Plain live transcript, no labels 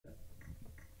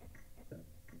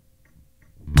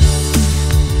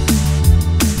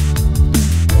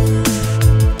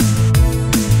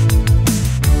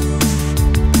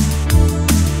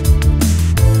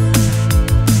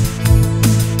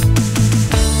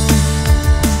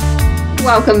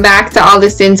Welcome back to All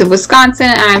the Sins of Wisconsin.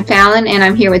 I'm Falon, and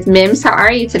I'm here with Mims. How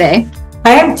are you today?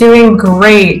 I am doing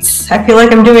great. I feel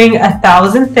like I'm doing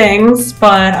 1,000 things,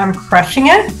 but I'm crushing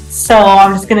it. So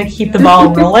I'm just going to keep the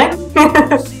ball rolling.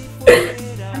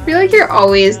 I feel like you're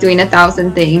always doing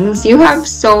 1,000 things. You have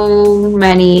so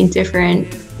many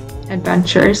different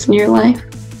adventures in your life.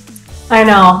 I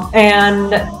know.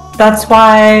 And that's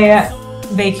why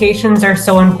vacations are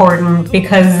so important,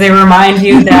 because they remind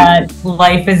you that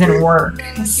life isn't work.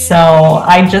 So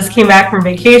I just came back from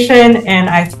vacation and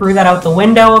I threw that out the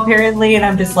window apparently, and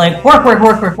I'm just like work.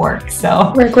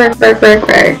 So work.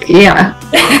 Yeah.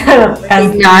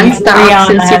 As nonstop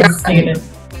since you got stated.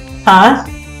 Huh?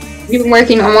 You've been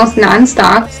working almost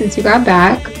nonstop since you got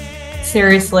back.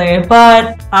 Seriously,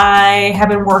 but I have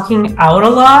been working out a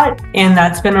lot, and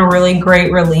that's been a really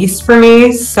great release for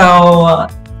me. So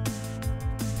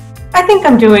I think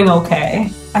I'm doing okay.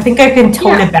 I think I can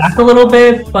tone it back a little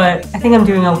bit, but I think I'm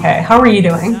doing okay. How are you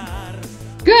doing?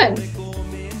 Good.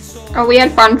 Oh, we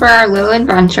had fun for our little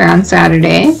adventure on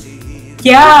Saturday.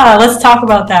 Yeah, let's talk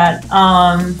about that.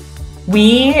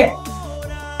 We,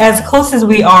 as close as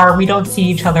we are, we don't see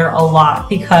each other a lot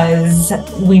because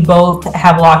we both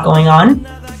have a lot going on.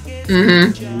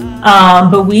 Mm-hmm.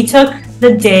 But we took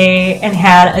the day and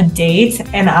had a date,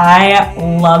 and I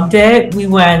loved it. We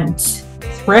went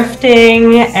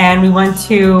thrifting, and we went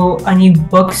to a new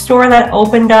bookstore that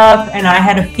opened up, and I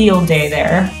had a field day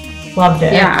there. Loved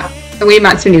it. Yeah, we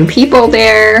met some new people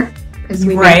there because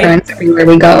we make friends everywhere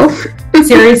we go.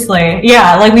 Seriously,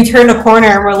 yeah, like we turned a corner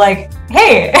and we're like,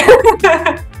 hey.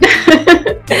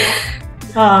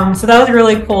 So that was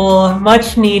really cool,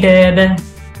 much needed.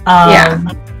 But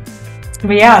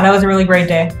yeah, that was a really great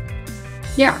day.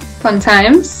 Yeah, fun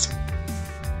times.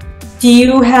 Do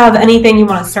you have anything you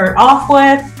want to start off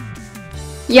with?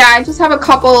 Yeah, I just have a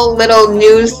couple little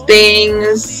news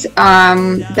things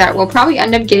that we'll probably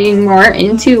end up getting more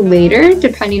into later,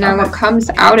 depending on what comes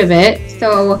out of it.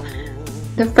 So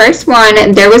the first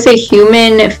one, there was a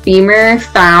human femur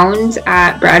found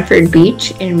at Bradford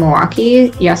Beach in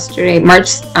Milwaukee yesterday, on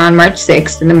March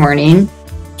 6th in the morning.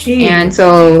 Jeez. And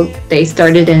so they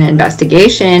started an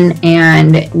investigation,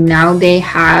 and now they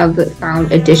have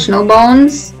found additional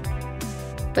bones.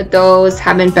 But those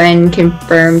haven't been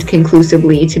confirmed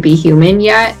conclusively to be human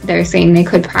yet. They're saying they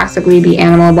could possibly be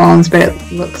animal bones, but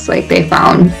it looks like they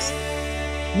found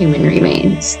human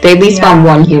remains. They at least found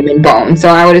one human bone, so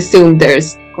I would assume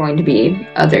there's going to be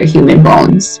other human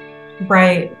bones.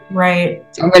 Right.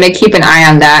 So I'm going to keep an eye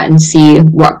on that and see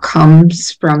what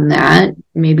comes from that.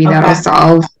 Maybe that'll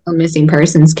solve a missing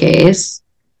persons case.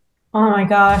 Oh my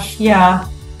gosh, yeah.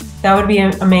 That would be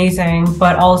amazing,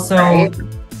 but also...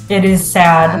 It is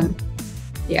sad.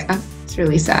 Yeah, it's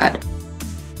really sad.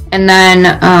 And then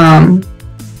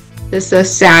this is a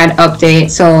sad update.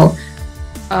 So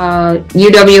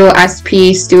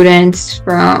UWSP student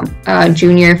from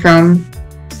junior from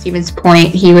Stevens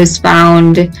Point, he was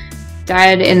found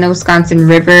dead in the Wisconsin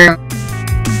River.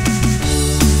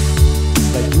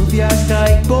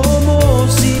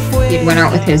 He went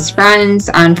out with his friends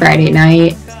on Friday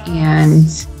night and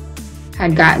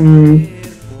had gotten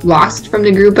lost from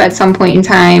the group at some point in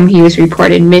time. He was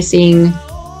reported missing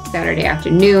Saturday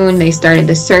afternoon. They started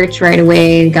the search right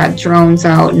away, got drones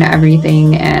out and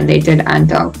everything, and they did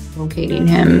end up locating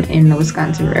him in the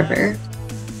Wisconsin River.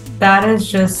 That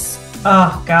is just,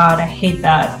 oh God, I hate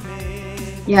that.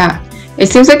 Yeah, it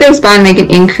seems like there's been like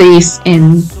an increase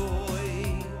in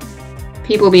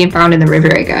people being found in the river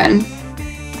again.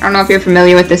 I don't know if you're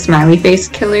familiar with the smiley face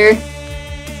killer.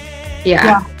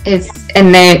 Yeah.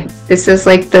 This is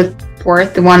like the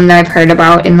fourth one that I've heard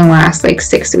about in the last like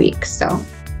 6 weeks. So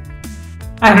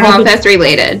I don't know if that's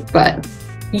related, but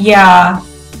yeah,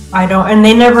 I don't. And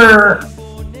they never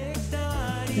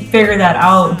figured that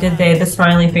out, did they? The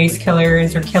smiley face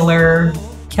killers or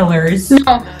killers?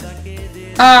 No.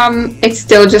 It's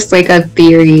still just like a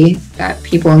theory that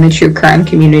people in the true crime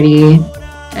community,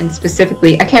 and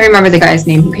specifically, I can't remember the guy's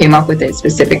name who came up with it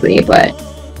specifically, but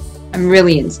I'm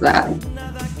really into that.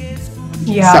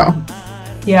 Yeah. So,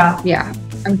 yeah.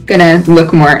 I'm gonna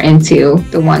look more into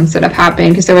the ones that have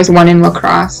happened, because there was one in La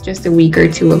Crosse just a week or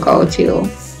two ago too.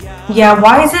 Yeah,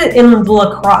 why is it in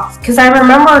La Crosse? Because I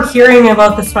remember hearing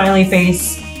about the smiley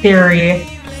face theory,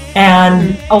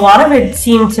 and a lot of it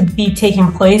seemed to be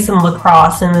taking place in La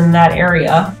Crosse and in that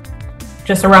area,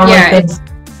 just around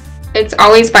it's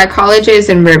always by colleges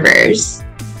and rivers.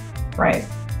 Right.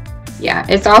 Yeah,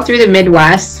 it's all through the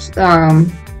Midwest.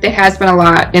 There has been a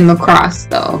lot in La Crosse,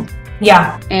 though.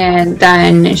 Yeah. And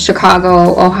then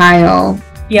Chicago, Ohio.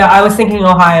 Yeah, I was thinking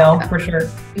Ohio, for sure.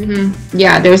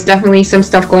 Yeah, there's definitely some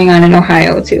stuff going on in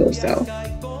Ohio too, so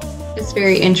it's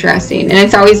very interesting. And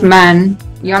it's always men,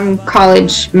 young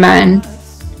college men.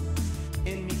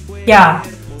 Yeah,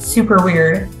 super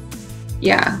weird.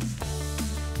 Yeah.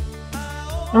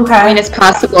 Okay. I mean, it's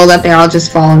possible that they all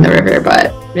just fall in the river,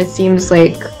 but it seems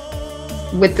like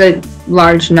with the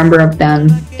large number of them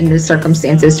and the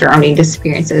circumstances surrounding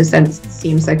disappearances, that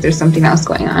seems like there's something else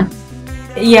going on.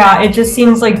 Yeah, it just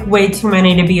seems like way too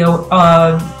many to be a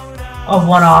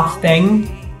one-off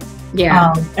thing.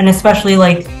 Yeah. And especially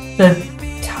like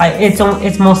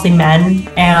it's mostly men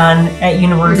and at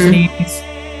universities.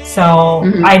 So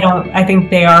I think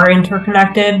they are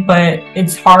interconnected, but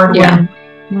it's hard when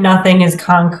nothing is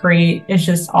concrete. It's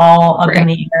just all up in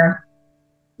the air.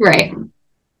 Right.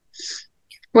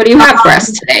 What do you have for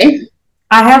us today?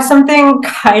 I have something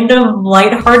kind of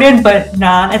lighthearted, but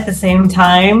not at the same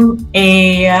time.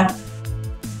 A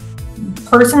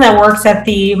person that works at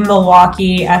the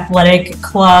Milwaukee Athletic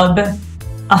Club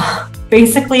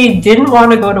basically didn't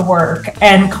want to go to work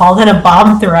and called in a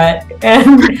bomb threat.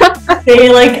 And they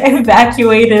like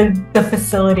evacuated the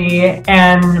facility,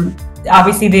 and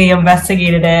obviously they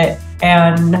investigated it,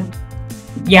 and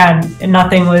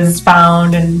nothing was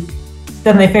found. And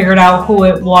then they figured out who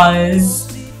it was,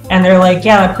 and they're like,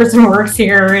 yeah, that person works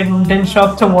here and didn't show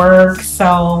up to work.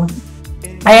 So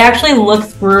I actually looked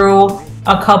through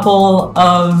a couple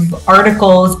of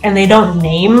articles, and they don't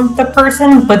name the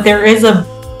person, but there is a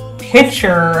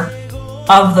picture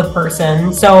of the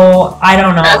person. So I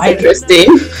don't know. That's interesting.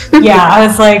 Yeah, I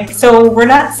was like, so we're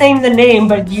not saying the name,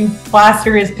 but you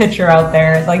plaster his picture out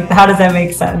there. Like, how does that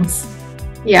make sense?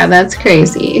 Yeah, that's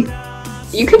crazy.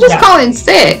 You could just call in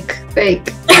sick.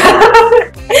 Like,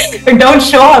 or don't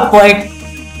show up like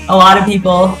a lot of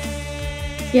people.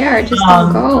 Yeah, or just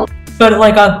don't go. But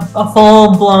like a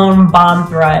full-blown bomb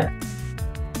threat.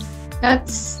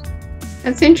 That's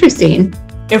interesting.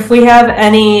 If we have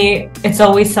any It's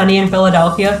Always Sunny in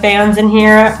Philadelphia fans in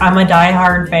here, I'm a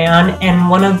diehard fan, and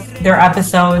one of their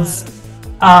episodes,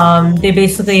 they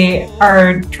basically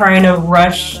are trying to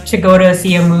rush to go to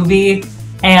see a movie,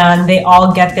 and they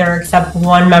all get there except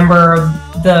one member of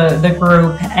the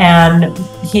group, and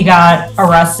he got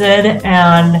arrested,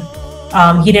 and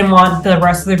he didn't want the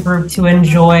rest of the group to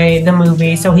enjoy the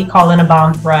movie, so he called in a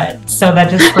bomb threat. So that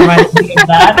just reminded me of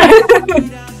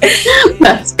that.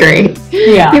 That's great.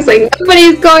 Yeah. He's like,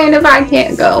 nobody's going if I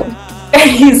can't go.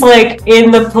 He's like in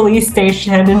the police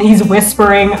station, and he's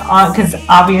whispering on, because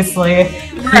obviously,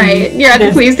 right, you're at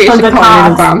the police station calling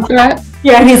in a bomb threat.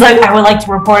 Yeah, and he's like, I would like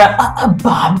to report a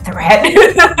bomb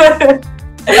threat.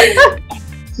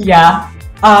 Yeah.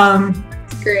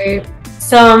 Great.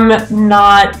 Some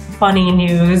not funny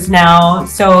news now.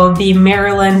 So the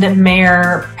Maryland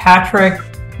Mayor Patrick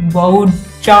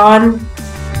Wojahn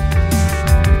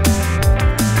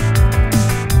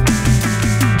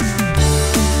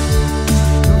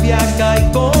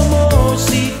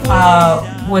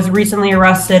was recently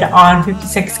arrested on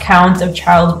 56 counts of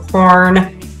child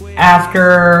porn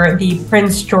after the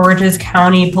Prince George's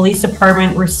County Police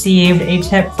Department received a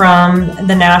tip from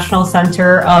the National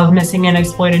Center of Missing and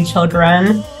Exploited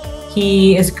Children.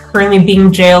 He is currently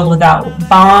being jailed without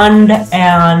bond,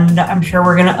 and I'm sure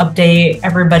we're going to update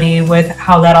everybody with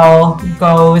how that all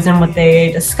goes and what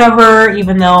they discover,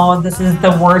 even though this is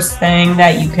the worst thing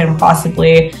that you can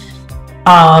possibly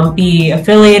be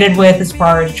affiliated with as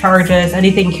far as charges.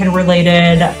 Anything kid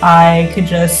related, I could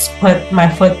just put my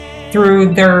foot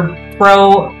through their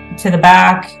throat to the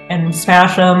back and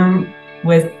smash them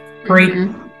with great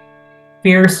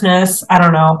fierceness. I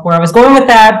don't know where I was going with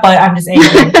that, but I'm just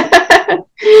angry.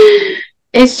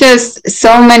 It's just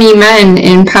so many men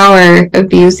in power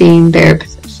abusing their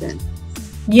position.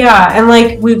 Yeah, and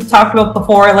like we've talked about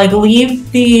before, like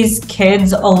leave these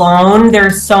kids alone.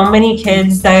 There's so many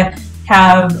kids that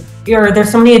have, or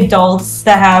there's so many adults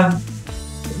that have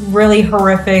really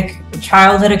horrific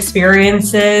childhood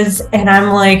experiences, and I'm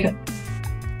like,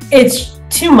 it's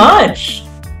too much.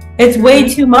 It's way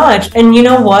too much. And you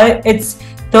know what? It's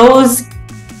those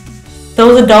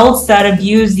adults that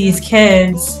abuse these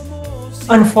kids,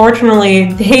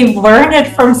 unfortunately, they've learned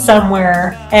it from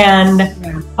somewhere, and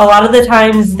a lot of the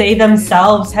times they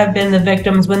themselves have been the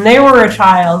victims when they were a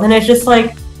child, and it's just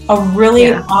like a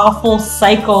really awful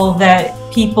cycle that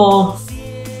people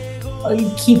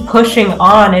keep pushing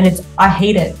on, and I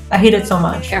hate it so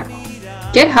much.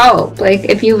 Get help. Like,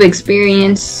 if you've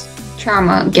experienced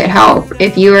trauma, get help.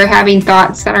 If you are having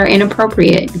thoughts that are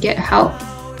inappropriate, get help.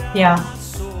 Yeah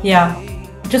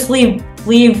Just leave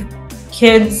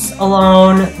kids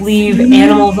alone, leave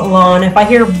animals alone. If I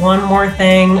hear one more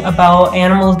thing about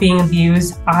animals being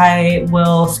abused, I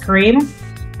will scream.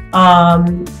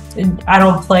 I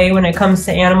don't play when it comes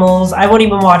to animals. I won't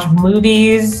even watch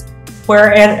movies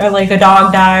where like a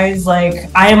dog dies. Like,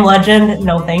 I Am Legend,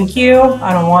 no thank you.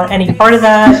 I don't want any part of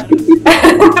that.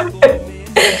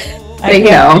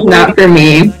 No, not for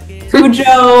me.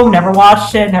 Cujo, never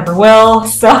watched it, never will.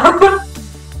 So,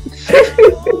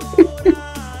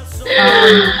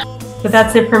 but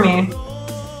that's it for me.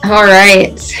 All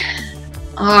right.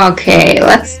 Okay,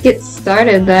 let's get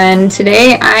started then.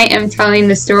 Today I am telling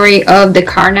the story of the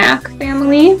Krnak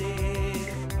family.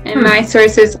 And my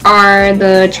sources are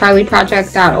the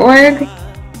charlieproject.org,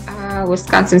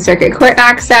 Wisconsin Circuit Court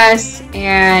Access,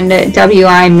 and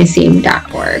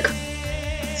wimissing.org.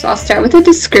 So I'll start with a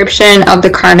description of the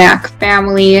Krnak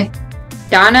family.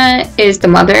 Donna is the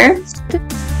mother.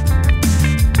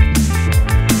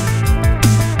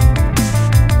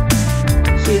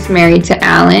 She was married to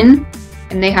Alan,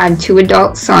 and they had 2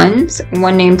 adult sons,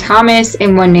 one named Thomas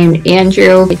and one named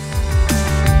Andrew.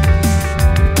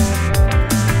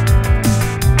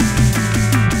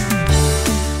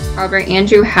 However,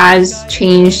 Andrew has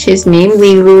changed his name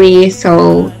legally,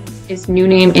 so his new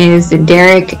name is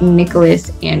Derek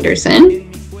Nicholas Anderson.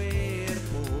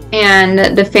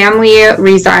 And the family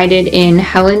resided in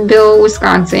Helenville,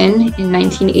 Wisconsin in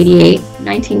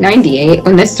 1998,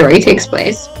 when this story takes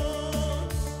place.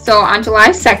 So on July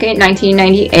 2nd,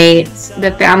 1998,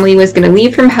 the family was going to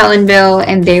leave from Helenville,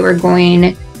 and they were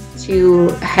going to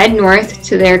head north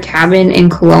to their cabin in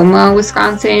Coloma,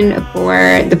 Wisconsin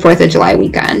for the 4th of July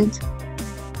weekend.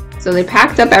 So they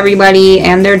packed up everybody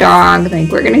and their dog,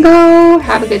 like, we're gonna go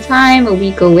have a good time a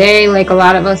week away, like a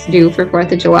lot of us do for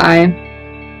 4th of July.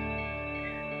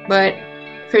 But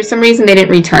for some reason they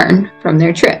didn't return from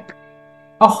their trip.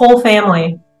 A whole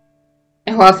family.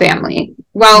 A whole family.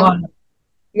 Well,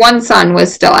 one son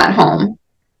was still at home.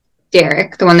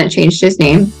 Derek, the one that changed his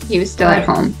name, he was still at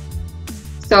home.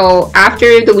 So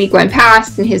after the week went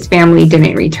past and his family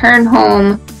didn't return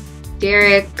home,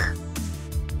 Derek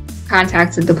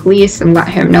contacted the police and let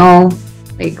him know,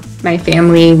 like, my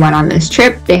family went on this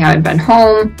trip, they haven't been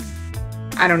home,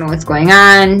 I don't know what's going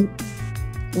on,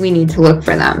 we need to look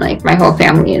for them, like, my whole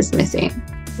family is missing.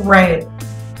 Right.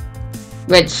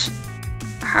 Which,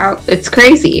 it's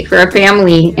crazy for a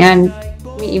family and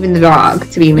even the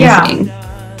dog to be missing.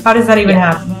 Yeah. How does that even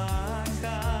happen?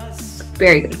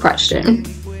 Very good question.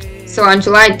 So on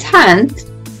July 10th,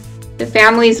 the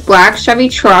family's black Chevy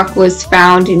truck was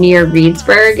found near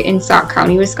Reedsburg in Sauk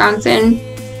County, Wisconsin,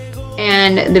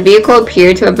 and the vehicle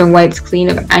appeared to have been wiped clean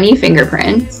of any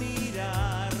fingerprints,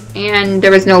 and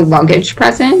there was no luggage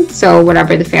present, so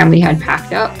whatever the family had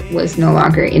packed up was no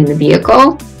longer in the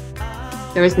vehicle.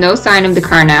 There was no sign of the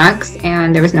Krnaks,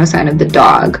 and there was no sign of the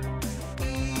dog.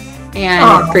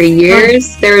 And for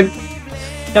years,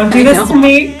 Don't do this to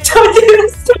me. Don't do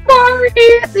this to me. Sorry,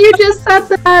 you just said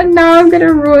that. Now I'm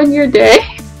gonna ruin your day.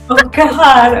 Oh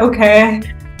God. Okay.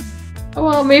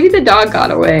 Well, maybe the dog got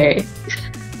away.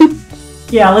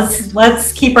 Yeah,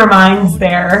 let's keep our minds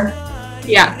there.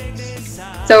 Yeah.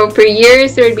 So for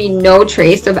years there would be no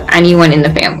trace of anyone in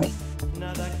the family,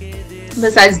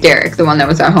 besides Derek, the one that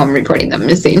was at home reporting them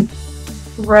missing.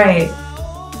 Right.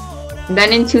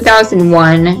 Then in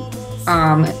 2001,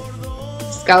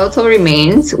 skeletal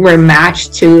remains were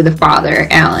matched to the father,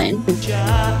 Alan.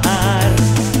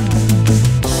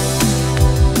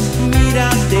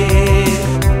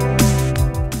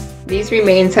 These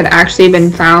remains had actually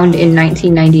been found in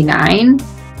 1999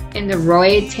 in the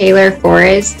Roy Taylor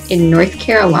Forest in North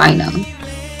Carolina.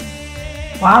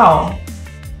 Wow.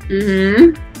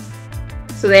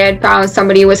 So they had found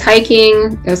somebody was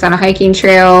hiking. It was on a hiking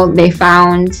trail. They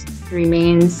found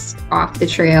remains off the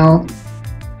trail,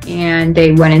 and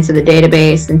they went into the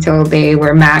database until they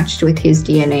were matched with his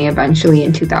DNA eventually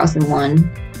in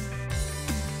 2001.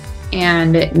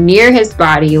 And near his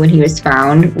body when he was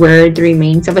found were the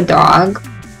remains of a dog.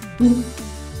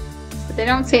 But they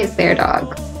don't say it's their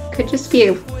dog. Could just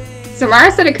be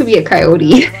Samara said it could be a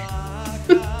coyote.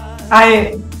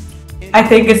 I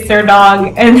think it's their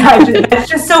dog, and it's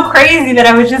just so crazy that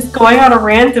I was just going on a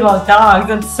rant about dogs.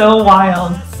 That's so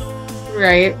wild.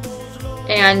 Right.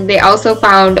 And they also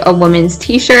found a woman's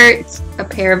t-shirt, a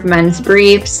pair of men's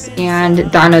briefs,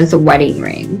 and Donna's wedding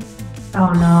ring.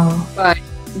 Oh no. But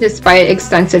despite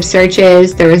extensive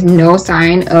searches, there was no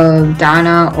sign of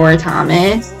Donna or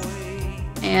Thomas.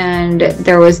 And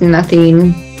there was no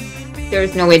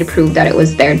way to prove that it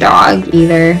was their dog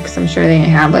either, because I'm sure they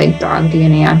didn't have like dog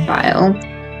DNA on file.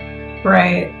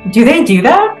 Right. Do they do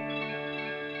that?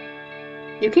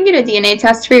 You can get a DNA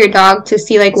test for your dog to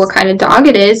see like what kind of dog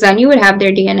it is, then you would have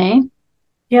their DNA.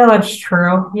 Yeah, that's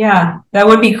true. Yeah, that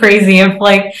would be crazy if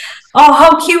like Oh,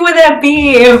 how cute would that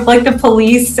be if like the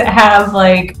police have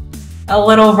like a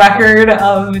little record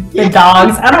of the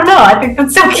dogs? I don't know. I think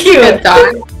that's so cute. A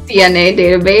dog DNA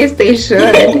database, they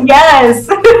should. Yes,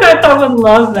 I would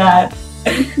love that.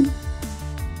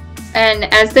 And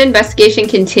as the investigation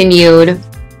continued,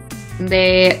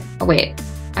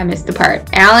 I missed the part.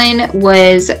 Alan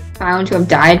was found to have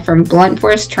died from blunt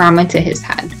force trauma to his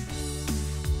head.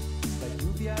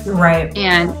 Right.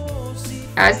 And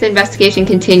as the investigation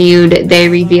continued, they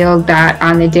revealed that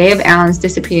on the day of Alan's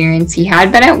disappearance, he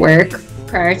had been at work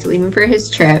prior to leaving for his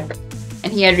trip,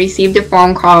 and he had received a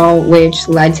phone call which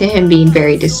led to him being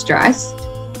very distressed.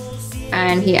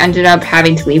 And he ended up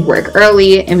having to leave work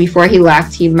early, and before he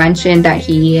left, he mentioned that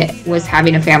he was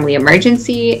having a family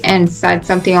emergency and said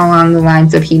something along the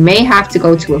lines of he may have to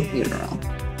go to a funeral.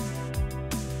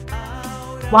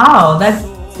 Wow, that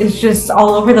is just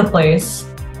all over the place.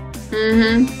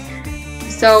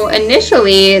 So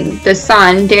initially, the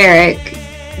son, Derek,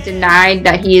 denied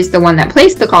that he is the one that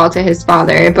placed the call to his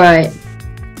father, but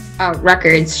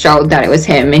records showed that it was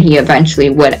him, and he eventually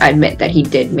would admit that he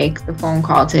did make the phone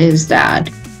call to his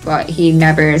dad, but he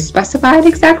never specified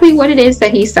exactly what it is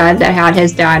that he said that had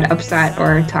his dad upset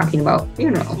or talking about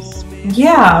funerals.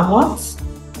 Yeah, what?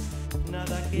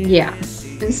 Yeah,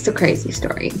 it's a crazy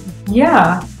story.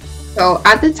 Yeah. So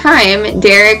at the time,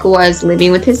 Derek was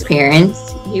living with his parents.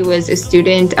 He was a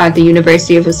student at the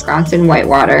University of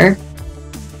Wisconsin-Whitewater.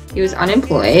 He was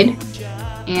unemployed,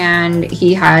 and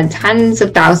he had tens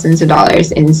of thousands of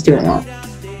dollars in student loans.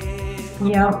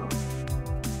 Yep.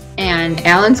 And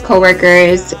Alan's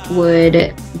coworkers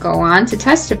would go on to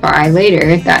testify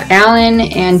later that Alan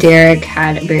and Derek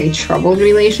had a very troubled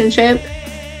relationship.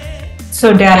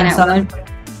 So dad and son?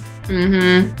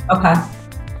 Okay.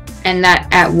 And that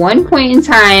at one point in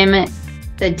time,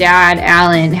 the dad,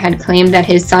 Alan, had claimed that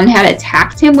his son had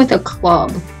attacked him with a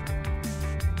club.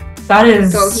 That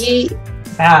is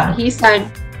bad. He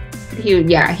said he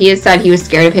had said he was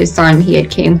scared of his son. He had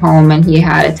came home and he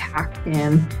had attacked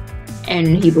him, and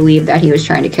he believed that he was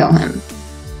trying to kill him.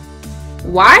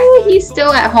 Why he's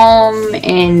still at home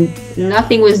and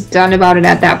nothing was done about it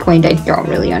at that point, I don't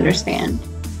really understand.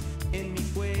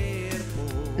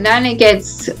 Then it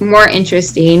gets more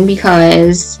interesting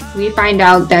because we find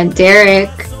out that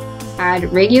Derek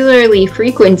had regularly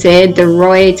frequented the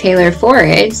Roy Taylor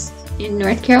Forest in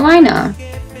North Carolina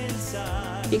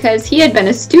because he had been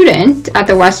a student at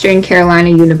the Western Carolina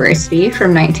University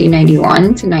from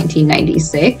 1991 to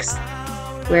 1996,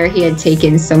 where he had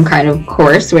taken some kind of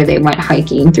course where they went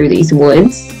hiking through these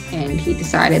woods, and he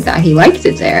decided that he liked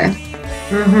it there.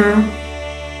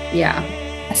 Yeah.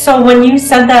 So when you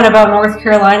said that about North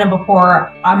Carolina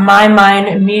before, my mind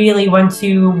immediately went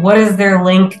to what is their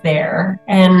link there?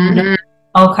 And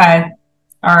okay,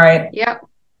 all right. Yep.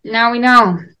 Now we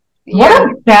know. What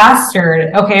a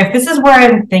bastard. Okay, if this is where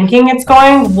I'm thinking it's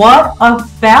going, what a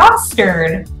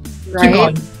bastard.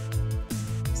 Right.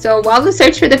 So while the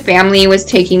search for the family was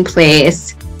taking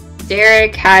place,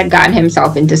 Derek had gotten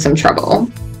himself into some trouble.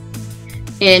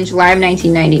 In July of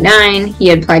 1999, he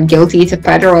had pled guilty to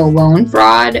federal loan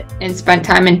fraud and spent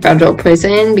time in federal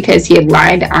prison because he had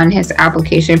lied on his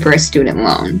application for a student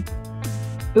loan.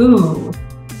 Ooh.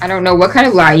 I don't know what kind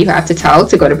of lie you have to tell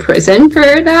to go to prison for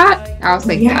that. I was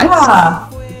like,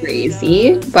 that's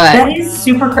crazy. But that is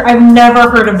super I've never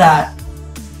heard of that.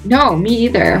 No, me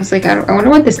either. I was like, I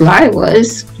wonder what this lie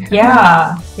was.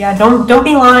 Yeah. Don't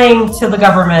be lying to the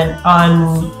government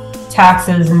on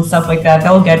taxes and stuff like that.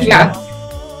 They'll get you. Yeah.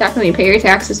 Definitely pay your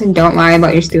taxes and don't lie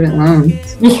about your student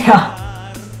loans. Yeah.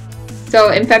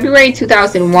 So in February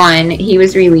 2001, he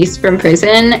was released from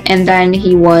prison, and then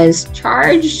he was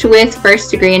charged with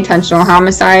first-degree intentional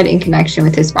homicide in connection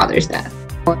with his father's death.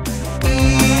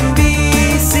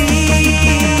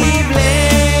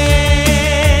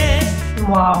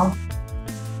 Wow.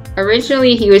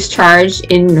 Originally, he was charged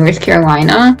in North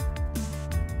Carolina,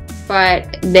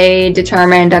 but they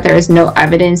determined that there was no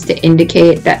evidence to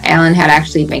indicate that Alan had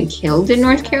actually been killed in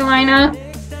North Carolina.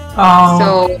 Oh.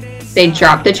 So they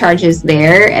dropped the charges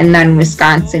there, and then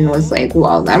Wisconsin was like,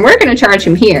 well, then we're going to charge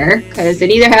him here, because it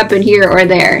either happened here or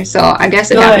there. So I guess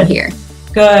it happened here.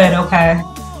 Good, okay.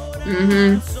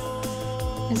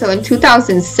 So in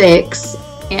 2006,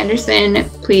 Anderson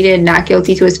pleaded not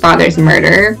guilty to his father's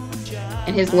murder,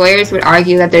 and his lawyers would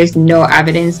argue that there's no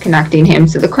evidence connecting him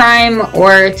to the crime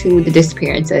or to the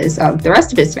disappearances of the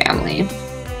rest of his family.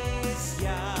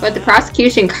 But the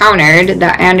prosecution countered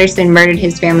that Anderson murdered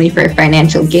his family for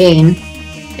financial gain.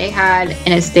 They had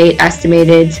an estate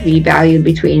estimated to be valued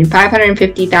between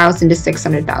 $550,000 to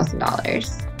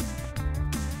 $600,000.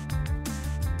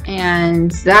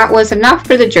 And that was enough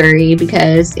for the jury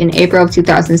because in April of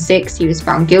 2006, he was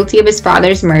found guilty of his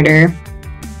father's murder,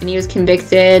 and he was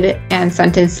convicted and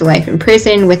sentenced to life in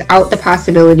prison without the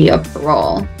possibility of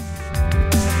parole.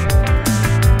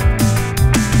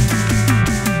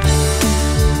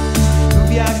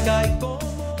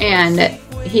 And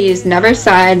he's never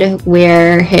said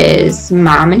where his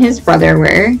mom and his brother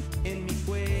were.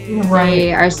 Right.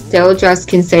 They are still just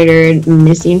considered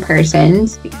missing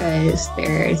persons because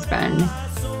there's been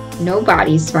no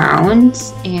bodies found,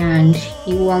 and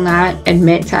he will not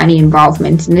admit to any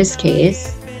involvement in this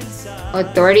case.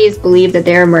 Authorities believe that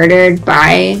they were murdered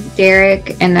by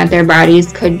Derek and that their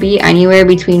bodies could be anywhere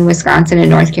between Wisconsin and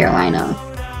North Carolina.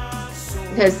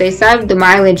 Because they said the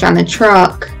mileage on the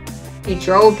truck, he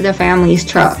drove the family's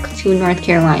truck to North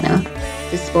Carolina,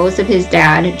 disposed of his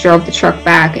dad, drove the truck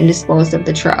back, and disposed of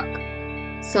the truck.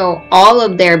 So all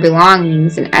of their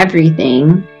belongings and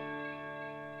everything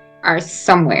are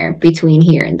somewhere between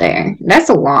here and there. That's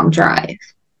a long drive.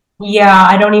 Yeah,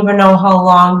 I don't even know how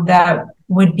long that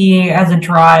would be as a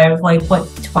drive. Like, what,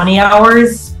 20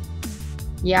 hours?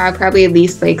 Yeah, probably at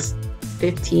least like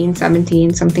 15,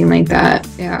 17, something like that.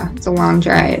 Yeah, it's a long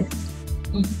drive.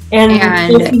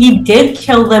 And if he did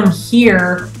kill them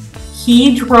here,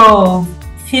 he drove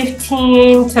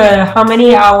 15 to how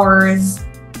many hours,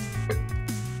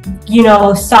 you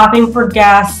know, stopping for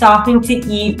gas, stopping to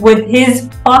eat with his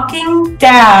fucking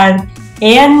dad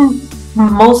and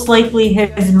most likely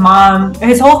his mom,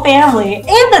 his whole family, and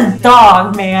the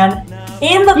dog, man,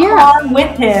 in the car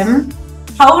with him.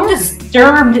 How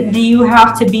disturbed do you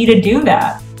have to be to do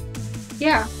that?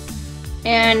 Yeah.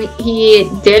 And he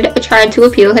did try to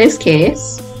appeal his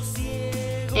case.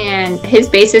 And his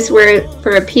basis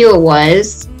for appeal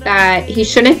was that he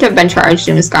shouldn't have been charged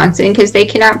in Wisconsin because they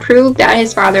cannot prove that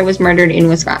his father was murdered in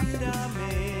Wisconsin.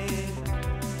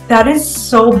 That is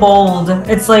so bold.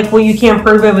 It's like, well, you can't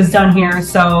prove it was done here,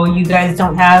 so you guys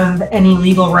don't have any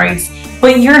legal rights.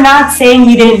 But you're not saying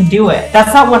you didn't do it.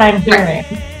 That's not what I'm hearing.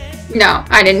 No,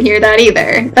 I didn't hear that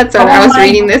either. That's what I was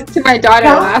reading this to my daughter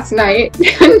last night.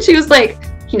 And she was like,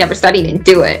 he never said he didn't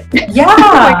do it. Yeah.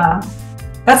 Like,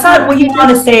 that's not what you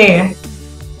want to say.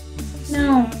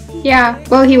 No. Yeah.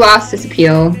 Well, he lost his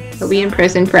appeal. He'll be in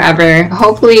prison forever.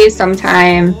 Hopefully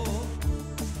sometime,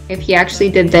 if he actually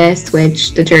did this,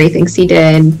 which the jury thinks he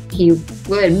did, he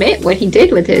will admit what he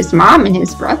did with his mom and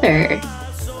his brother.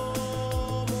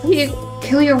 You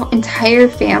kill your entire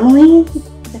family?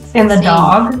 That's and insane. The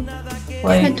dog?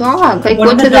 Like, the dog. Like,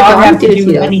 what did the dog have to do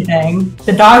with anything?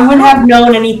 The dog wouldn't have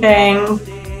known anything.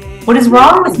 What is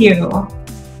wrong with you? You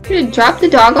could drop the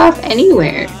dog off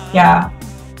anywhere. Yeah.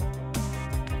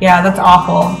 Yeah, that's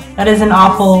awful. That is an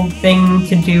awful thing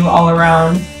to do all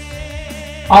around.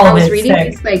 All of it. I was reading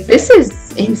this, like, this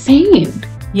is insane.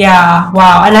 Yeah,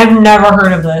 wow. And I've never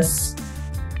heard of this.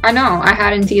 I know, I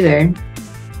hadn't either.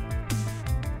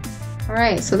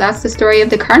 Alright, so that's the story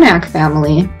of the Krnak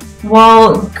family.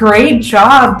 Well, great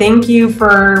job. Thank you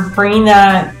for bringing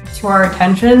that to our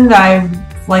attention.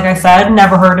 Like I said,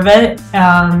 never heard of it.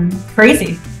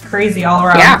 Crazy all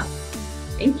around. Yeah,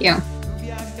 thank you.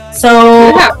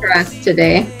 So, what do you have for us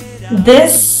today?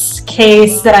 This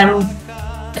case that I'm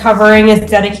covering is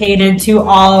dedicated to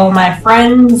all my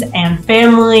friends and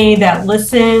family that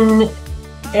listen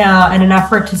in an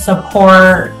effort to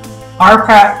support our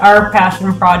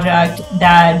passion project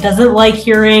that doesn't like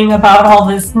hearing about all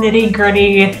this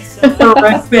nitty-gritty,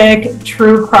 horrific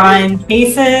true crime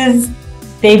cases.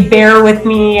 They bear with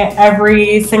me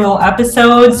every single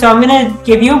episode, so I'm going to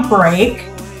give you a break.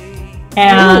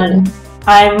 And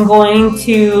I'm going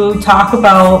to talk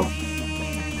about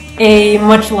a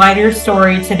much lighter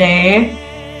story today.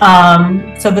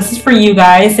 So this is for you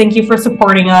guys. Thank you for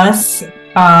supporting us,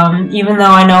 even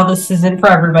though I know this isn't for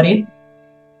everybody.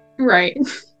 Right.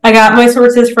 I got my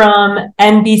sources from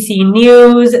NBC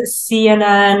News,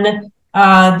 CNN,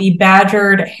 the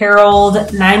Badger Herald,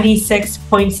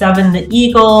 96.7 The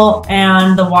Eagle,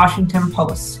 and the Washington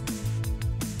Post.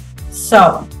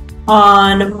 So,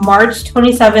 on March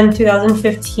 27,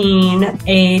 2015,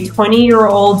 a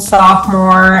 20-year-old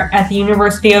sophomore at the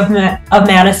University of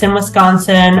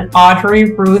Madison-Wisconsin,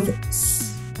 Audrey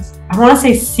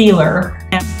Seiler,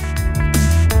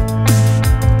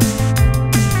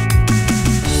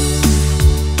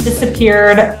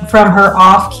 disappeared from her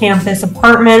off-campus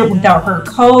apartment without her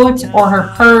coat or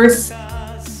her purse.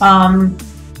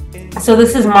 So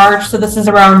this is March, so this is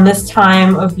around this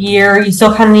time of year. You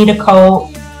still kind of need a coat.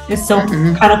 It's still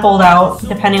kind of cold out,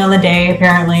 depending on the day,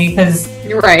 apparently, because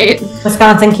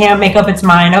Wisconsin can't make up its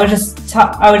mind. I was just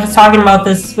talking about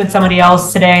this with somebody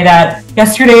else today, that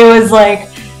yesterday was like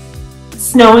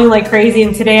snowing like crazy,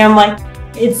 and today I'm like,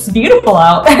 it's beautiful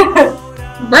out.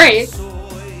 Right.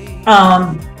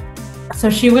 So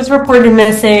she was reported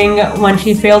missing when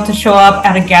she failed to show up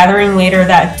at a gathering later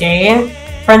that day.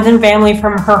 Friends and family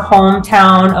from her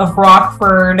hometown of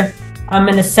Rockford,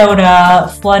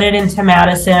 Minnesota, flooded into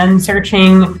Madison,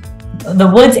 searching the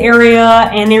woods area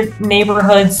and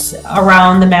neighborhoods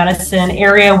around the Madison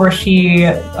area where she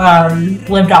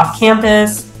lived off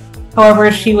campus.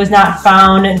 However, she was not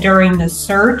found during the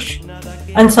search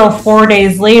until 4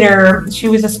 days later. She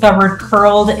was discovered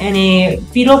curled in a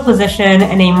fetal position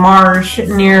in a marsh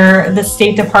near the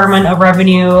State Department of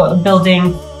Revenue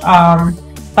building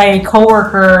by a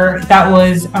coworker that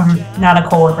was not a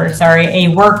coworker, sorry, a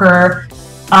worker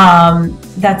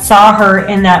that saw her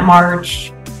in that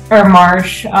marsh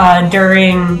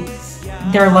during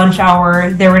their lunch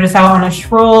hour. They were just out on a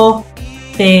stroll.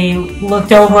 They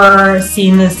looked over,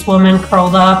 seen this woman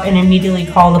curled up, and immediately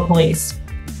called the police.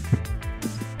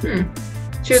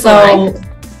 She was alive.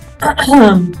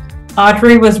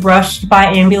 Audrey was rushed by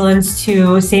ambulance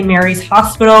to St. Mary's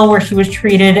Hospital, where she was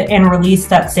treated and released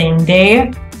that same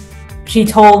day. She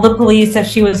told the police that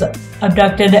she was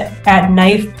abducted at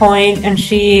knife point, and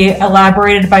she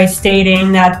elaborated by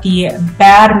stating that the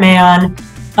bad man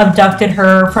abducted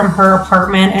her from her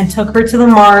apartment and took her to the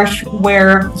marsh,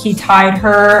 where he tied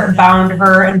her, bound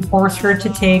her, and forced her to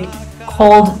take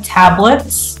cold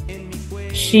tablets.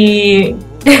 She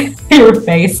your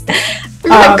face.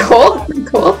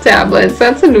 Cold tablets.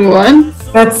 That's a new one.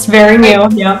 That's very new.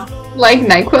 Yeah. Like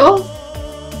NyQuil?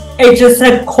 It just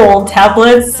said cold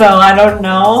tablets, so I don't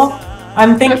know.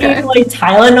 I'm thinking like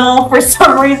Tylenol for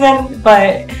some reason,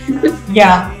 but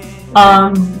yeah.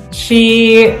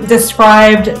 She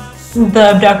described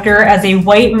the abductor as a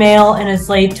white male in his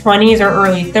late 20s or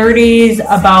early 30s,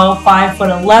 about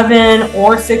 5'11"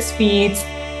 or 6 feet,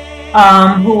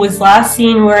 who was last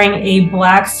seen wearing a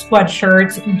black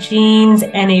sweatshirt, jeans,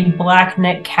 and a black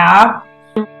knit cap.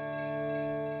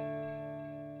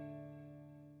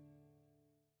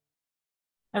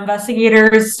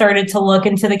 Investigators started to look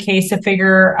into the case to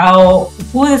figure out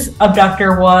who this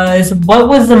abductor was, what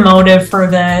was the motive for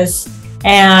this,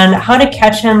 and how to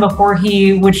catch him before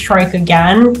he would strike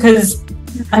again. Because,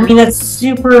 I mean, that's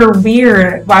super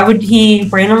weird. Why would he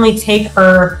randomly take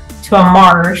her to a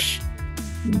marsh,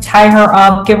 tie her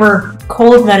up, give her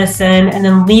cold medicine, and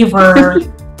then leave her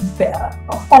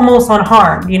almost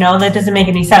unharmed? You know, that doesn't make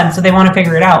any sense. So they want to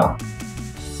figure it out.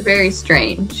 It's very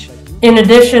strange. In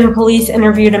addition, police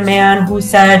interviewed a man who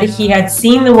said he had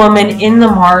seen the woman in the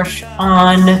marsh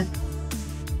on...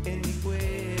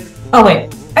 Oh,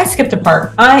 wait. I skipped a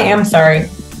part. I am sorry.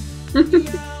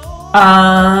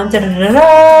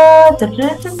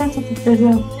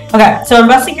 Okay, so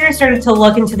investigators started to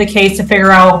look into the case to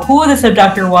figure out who this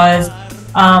abductor was.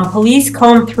 Police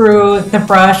combed through the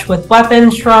brush with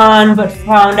weapons drawn, but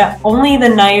found only the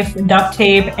knife, duct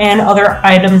tape, and other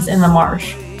items in the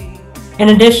marsh. In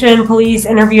addition, police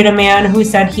interviewed a man who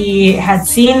said he had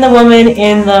seen the woman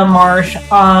in the marsh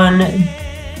on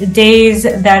the days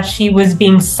that she was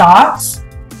being sought.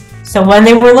 So when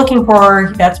they were looking for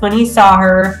her, that's when he saw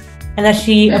her, and that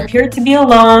she appeared to be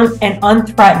alone and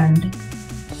unthreatened.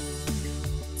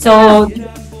 So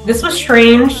this was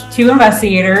strange to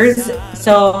investigators,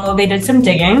 so they did some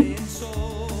digging.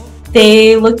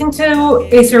 They looked into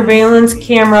a surveillance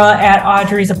camera at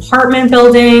Audrey's apartment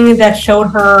building that showed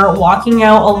her walking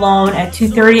out alone at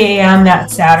 2:30 a.m.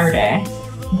 that Saturday.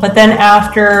 But then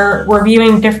after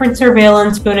reviewing different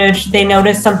surveillance footage, they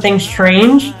noticed something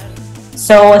strange.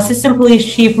 So Assistant Police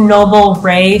Chief Noble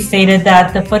Ray stated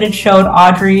that the footage showed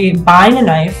Audrey buying a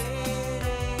knife,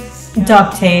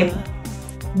 duct tape,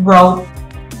 rope,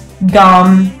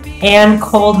 gum, and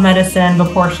cold medicine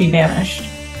before she vanished.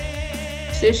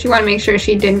 Did she want to make sure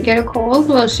she didn't get a cold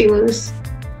while she was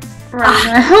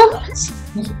running around?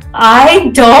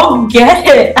 I don't get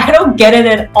it. I don't get it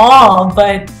at all.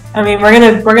 But I mean, we're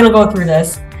gonna go through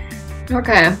this.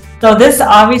 Okay. So this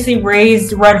obviously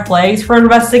raised red flags for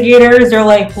investigators. They're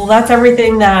like, well, that's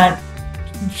everything that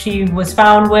she was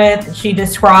found with. She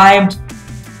described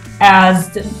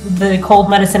as the cold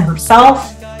medicine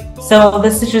herself. So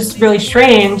this is just really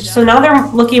strange. So now they're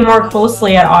looking more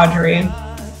closely at Audrey.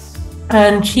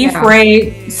 And Chief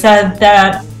Ray said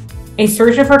that a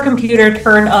search of her computer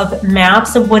turned up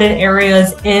maps of wooded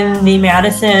areas in the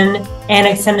Madison and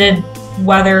extended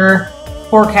weather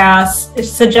forecasts,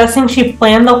 suggesting she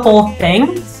planned the whole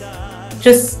thing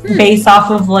just based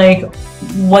off of like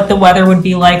what the weather would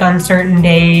be like on certain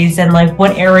days and like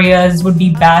what areas would be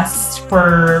best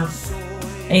for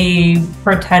a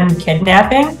pretend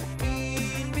kidnapping.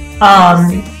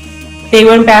 They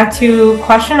went back to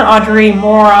question Audrey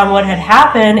more on what had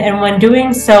happened, and when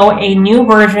doing so, a new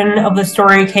version of the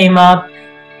story came up.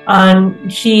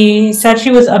 She said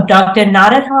she was abducted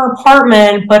not at her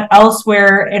apartment, but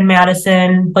elsewhere in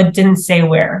Madison, but didn't say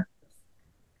where.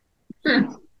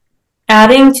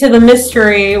 Adding to the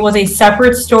mystery was a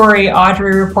separate story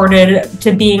Audrey reported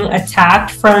to being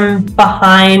attacked from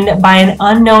behind by an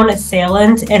unknown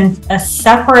assailant in a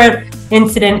separate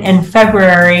incident in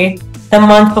February, the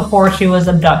month before she was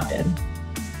abducted.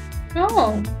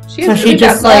 Oh, so she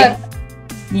just like,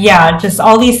 yeah, just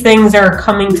all these things are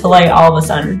coming to light all of a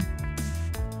sudden.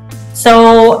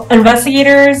 So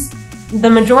investigators, the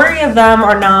majority of them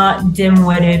are not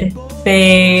dim-witted.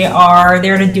 They are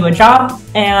there to do a job,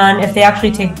 and if they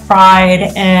actually take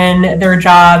pride in their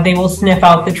job, they will sniff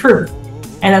out the truth.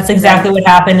 And that's exactly what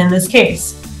happened in this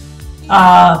case.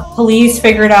 Police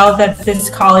figured out that this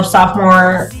college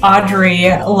sophomore, Audrey,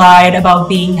 lied about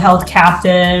being held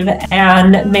captive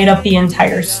and made up the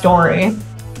entire story.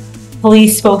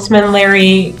 Police spokesman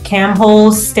Larry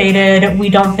Camholes stated, "We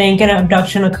don't think an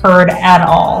abduction occurred at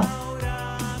all."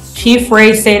 Chief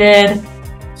Ray stated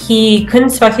he couldn't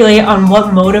speculate on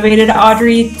what motivated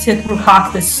Audrey to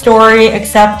concoct this story,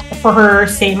 except for her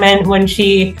statement when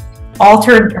she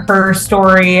altered her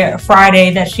story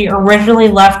Friday that she originally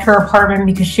left her apartment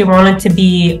because she wanted to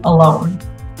be alone.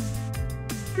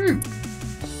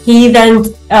 He then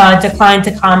declined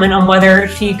to comment on whether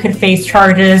she could face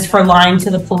charges for lying to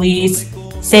the police,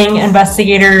 saying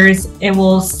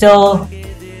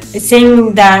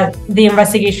saying that the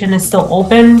investigation is still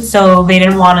open, so they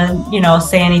didn't want to,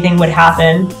 say anything would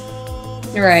happen.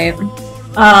 Right.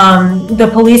 The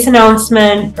police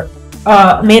announcement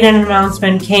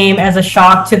came as a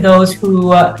shock to those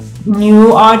who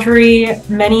knew Audrey,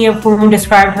 many of whom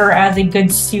described her as a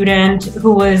good student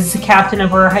who was captain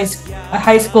of her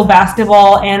high school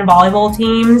basketball and volleyball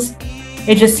teams.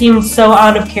 It just seemed so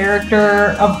out of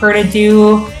character of her to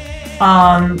do,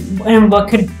 and what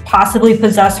could possibly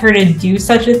possess her to do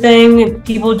such a thing.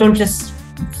 People don't just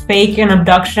fake an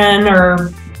abduction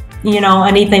or,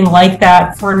 anything like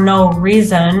that for no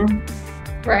reason.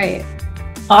 Right.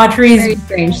 Audrey's very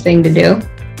strange thing to do.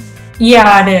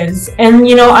 Yeah, it is. And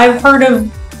I've heard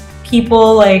of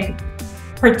people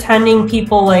pretending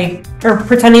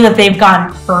that they've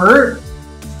gotten hurt,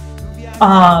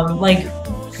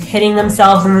 hitting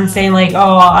themselves and then saying I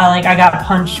got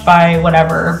punched by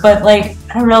whatever. But I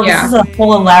don't know, this is a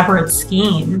whole elaborate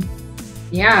scheme.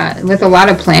 Yeah, with a lot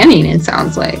of planning, it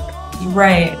sounds like.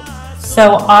 Right.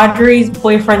 So Audrey's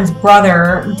boyfriend's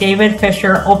brother, David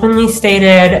Fisher, openly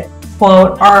stated,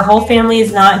 quote, "Our whole family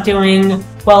is not doing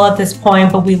well at this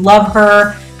point, but we love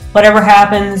her. Whatever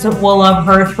happens, we'll love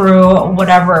her through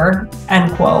whatever,"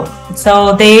 end quote.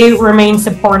 So they remain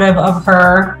supportive of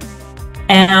her.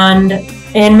 And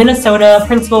in Minnesota,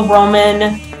 Principal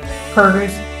Roman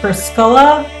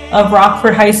Perskala of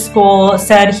Rockford High School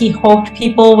said he hoped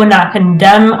people would not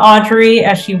condemn Audrey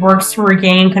as she works to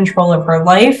regain control of her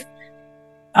life.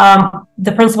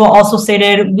 The principal also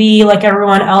stated, "We, like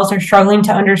everyone else, are struggling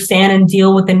to understand and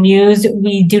deal with the news.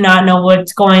 We do not know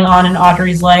what's going on in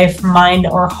Audrey's life, mind,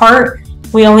 or heart.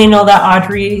 We only know that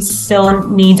Audrey still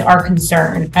needs our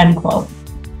concern," end quote.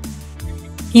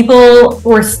 People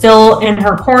were still in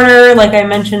her corner, like I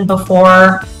mentioned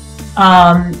before,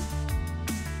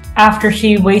 after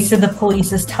she wasted the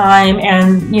police's time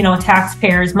and,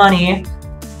 taxpayers' money.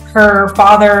 Her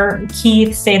father,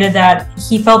 Keith, stated that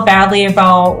he felt badly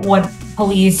about what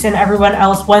police and everyone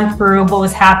else went through, but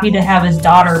was happy to have his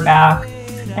daughter back.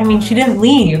 I mean, she didn't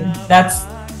leave.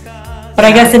 But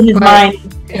I guess in his mind,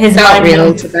 it felt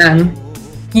real to them.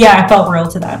 Yeah, it felt real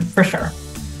to them, for sure.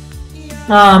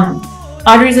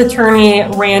 Audrey's attorney,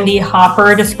 Randy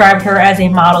Hopper, described her as a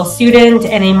model student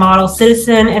and a model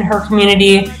citizen in her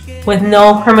community with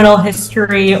no criminal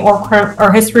history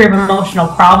or history of emotional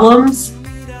problems.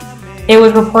 It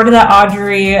was reported that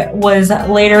Audrey was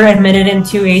later admitted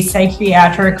into a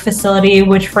psychiatric facility,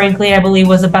 which frankly I believe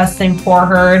was the best thing for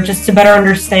her, just to better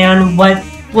understand what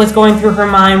was going through her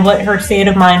mind, what her state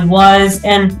of mind was.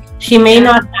 And she may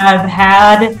not have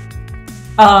had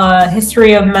a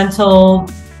history of mental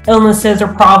illnesses or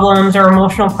problems or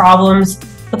emotional problems,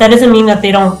 but that doesn't mean that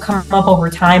they don't come up over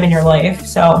time in your life.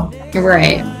 So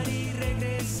right.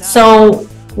 So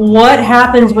what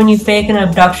happens when you fake an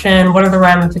abduction? What are the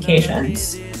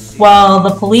ramifications? Well, the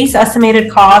police estimated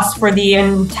costs for the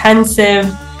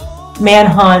intensive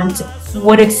manhunt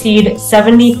would exceed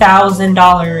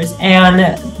 $70,000,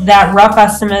 and that rough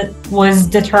estimate was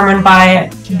determined by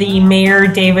the mayor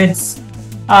David's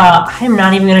I'm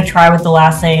not even going to try with the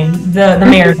last name, the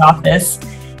mayor's office.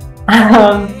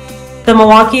 The The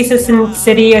Milwaukee Assistant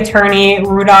City Attorney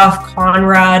Rudolph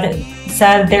Conrad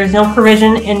said there's no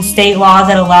provision in state laws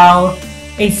that allow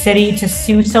a city to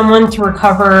sue someone to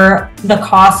recover the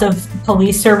cost of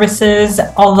police services,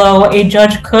 although a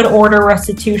judge could order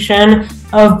restitution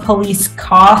of police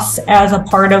costs as a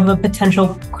part of a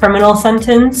potential criminal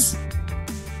sentence.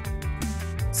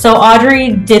 So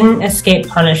Audrey didn't escape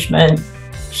punishment.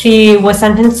 She was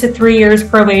sentenced to 3 years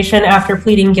probation after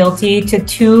pleading guilty to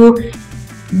 2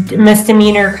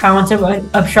 misdemeanor counts of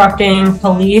obstructing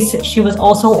police. She was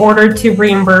also ordered to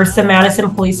reimburse the Madison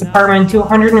Police Department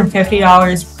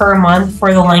 $250 per month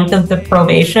for the length of the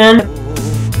probation.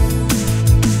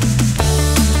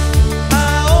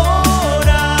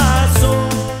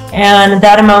 And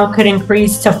that amount could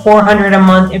increase to $400 a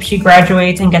month if she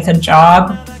graduates and gets a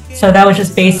job. So that was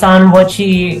just based on what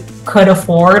she could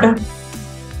afford.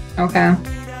 Okay.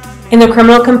 In the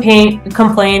criminal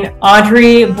complaint,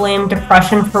 Audrey blamed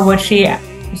depression for why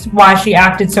she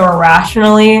acted so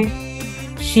irrationally.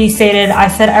 She stated, "I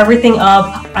set everything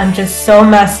up. I'm just so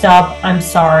messed up. I'm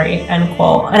sorry," end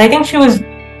quote. And I think she was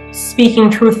speaking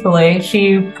truthfully.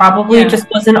 She probably just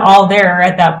wasn't all there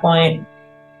at that point.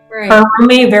 Right. Her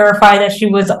roommate verified that she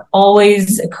was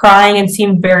always crying and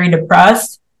seemed very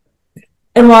depressed.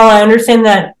 And while I understand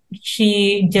that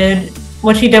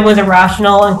what she did was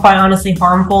irrational and quite honestly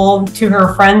harmful to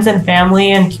her friends and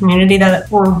family and community that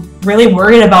were really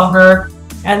worried about her,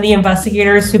 and the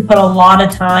investigators who put a lot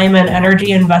of time and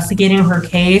energy investigating her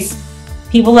case,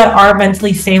 people that are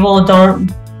mentally stable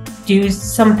don't do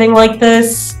something like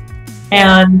this.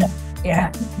 And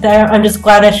I'm just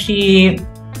glad that she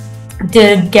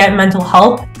did get mental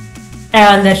help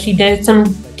and that she did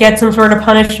get some sort of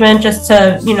punishment just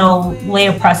to, lay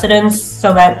a precedence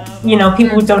so that,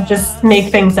 people don't just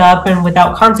make things up and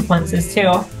without consequences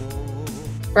too.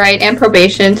 Right, and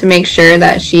probation to make sure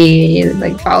that she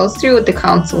follows through with the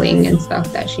counseling and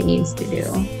stuff that she needs to do.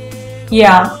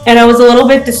 Yeah, and I was a little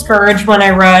bit discouraged when I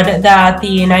read that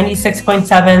the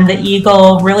 96.7, the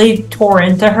Eagle, really tore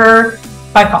into her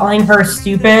by calling her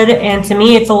stupid, and to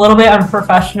me it's a little bit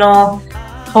unprofessional.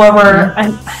 However,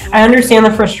 I understand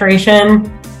the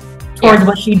frustration towards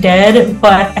what she did,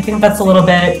 but I think that's a little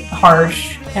bit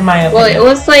harsh in my opinion.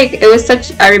 Well,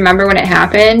 I remember when it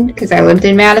happened because I lived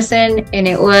in Madison, and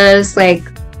it was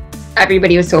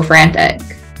everybody was so frantic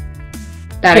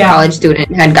that a college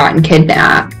student had gotten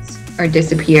kidnapped or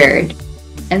disappeared.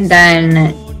 And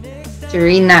then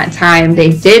during that time, they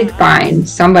did find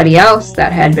somebody else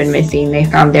that had been missing. They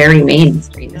found their remains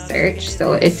during the search.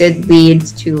 So it did lead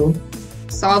to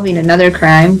solving another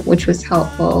crime, which was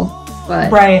helpful. But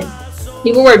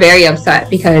people were very upset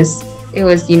because it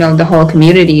was, the whole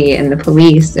community and the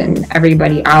police and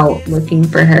everybody out looking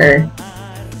for her.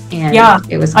 And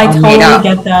it was all made up.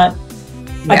 Get that.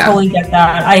 I totally get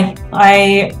that.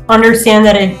 I understand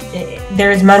that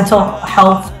there's mental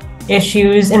health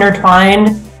issues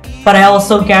intertwined, but I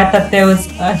also get that there was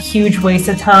a huge waste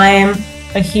of time,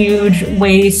 a huge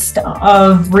waste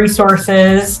of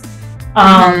resources,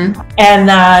 and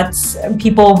that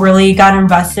people really got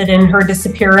invested in her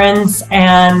disappearance,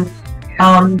 and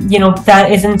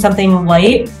that isn't something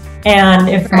light. And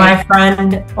if my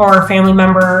friend or family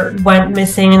member went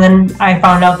missing and then I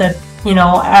found out that,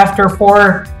 after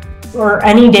 4 or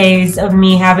any days of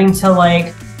me having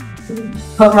to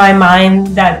put my mind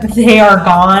that they are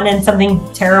gone and something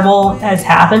terrible has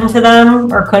happened to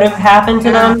them or could have happened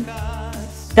to them,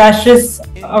 that's just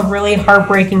a really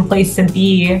heartbreaking place to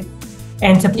be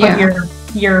and to put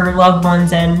your loved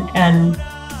ones in. And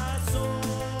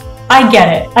I get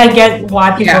it. I get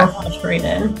why people are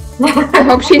frustrated. I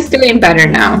hope she's doing better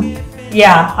now.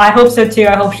 Yeah, I hope so too.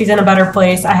 I hope she's in a better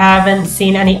place. I haven't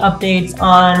seen any updates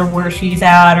on where she's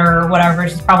at or whatever.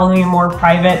 She's probably more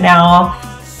private now.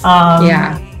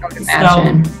 I would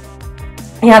imagine. So,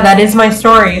 that is my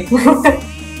story.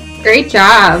 Great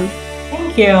job.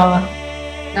 Thank you.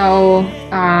 No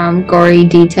gory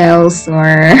details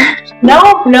or...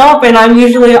 Nope. And I'm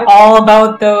usually all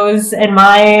about those in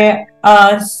my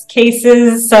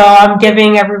cases, so I'm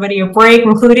giving everybody a break,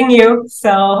 including you.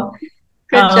 So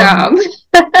good job.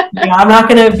 I'm not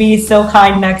gonna be so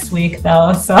kind next week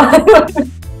though. So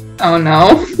oh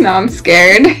no, I'm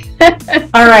scared.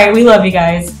 All right, we love you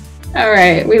guys. All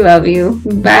right, we love you.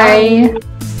 Bye.